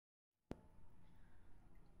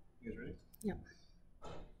Yep.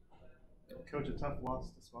 Coach, a tough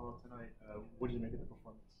loss to swallow tonight. What did you make of the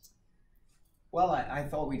performance? Well, I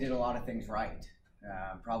thought we did a lot of things right.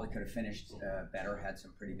 Probably could have finished better, had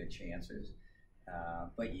some pretty good chances.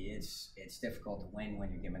 But it's difficult to win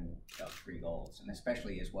when you're giving up 3 goals, and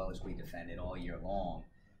especially as well as we defended all year long.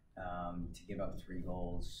 To give up 3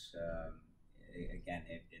 goals, again,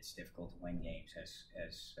 it's difficult to win games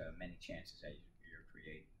as many chances as you're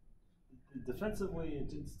creating. Defensively, it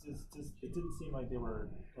didn't seem like they were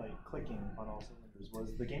like clicking on all cylinders.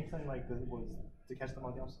 Was the game plan was to catch them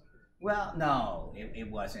on the offside? Well, no, it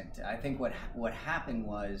wasn't. I think what happened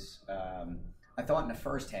was I thought in the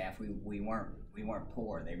first half we weren't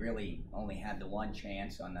poor. They really only had the one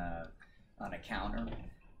chance on a counter.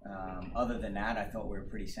 Other than that, I thought we were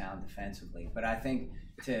pretty sound defensively. But I think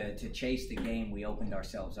to chase the game, we opened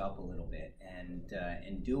ourselves up a little bit, and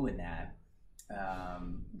in doing that,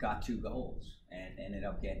 got 2 goals and ended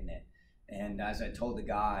up getting it. And as I told the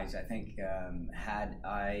guys, I think had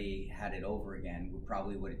I had it over again, we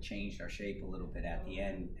probably would have changed our shape a little bit at the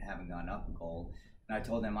end, having gone up a goal. And I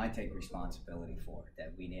told them I take responsibility for it,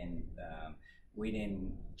 that we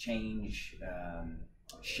didn't change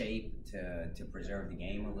shape to preserve the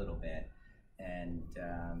game a little bit, and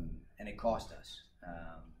it cost us.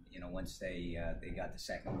 Once they got the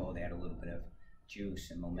second goal, they had a little bit of juice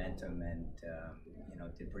and momentum, and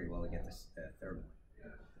did pretty well to get the third one.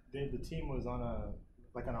 The team was on a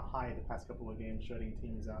high the past couple of games, shutting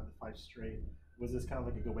teams out 5 straight. Was this kind of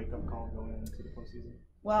like a good wake-up call going into the postseason?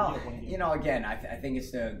 Well, again, I think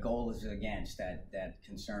it's the goals against that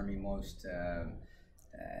concern me most.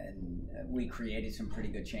 And we created some pretty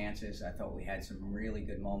good chances. I thought we had some really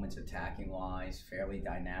good moments attacking-wise, fairly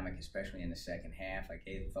dynamic, especially in the second half. I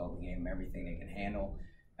thought we gave them everything they could handle.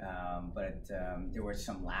 But there were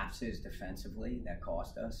some lapses defensively that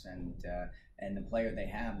cost us, and the player they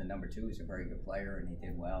have, the number 2, is a very good player, and he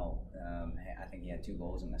did well. I think he had 2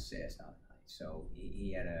 goals and an assist on the night, so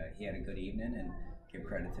he had a good evening, and give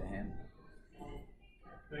credit to him.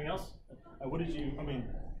 Anything else? What did you? I mean,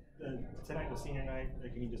 tonight was senior night.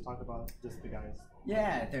 Can you just talk about just the guys?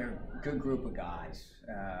 Yeah, they're a good group of guys,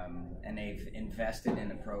 and they've invested in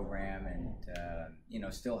the program,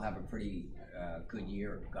 and still have a pretty good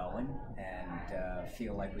year going, and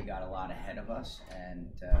feel like we got a lot ahead of us, and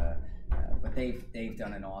but they've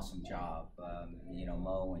done an awesome job.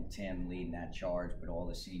 Mo and Tim leading that charge, but all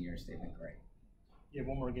the seniors, they've been great. Yeah,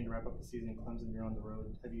 one more game to wrap up the season. Clemson, you're on the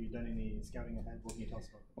road. Have you done any scouting ahead? What can you tell us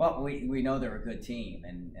about that? Well, we know they're a good team,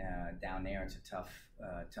 and down there it's a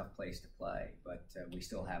tough place to play. But we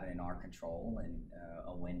still have it in our control, and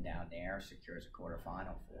a win down there secures a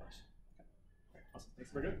quarterfinal for us. Okay. Awesome.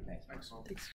 Thanks. We're good. Thanks. Thanks.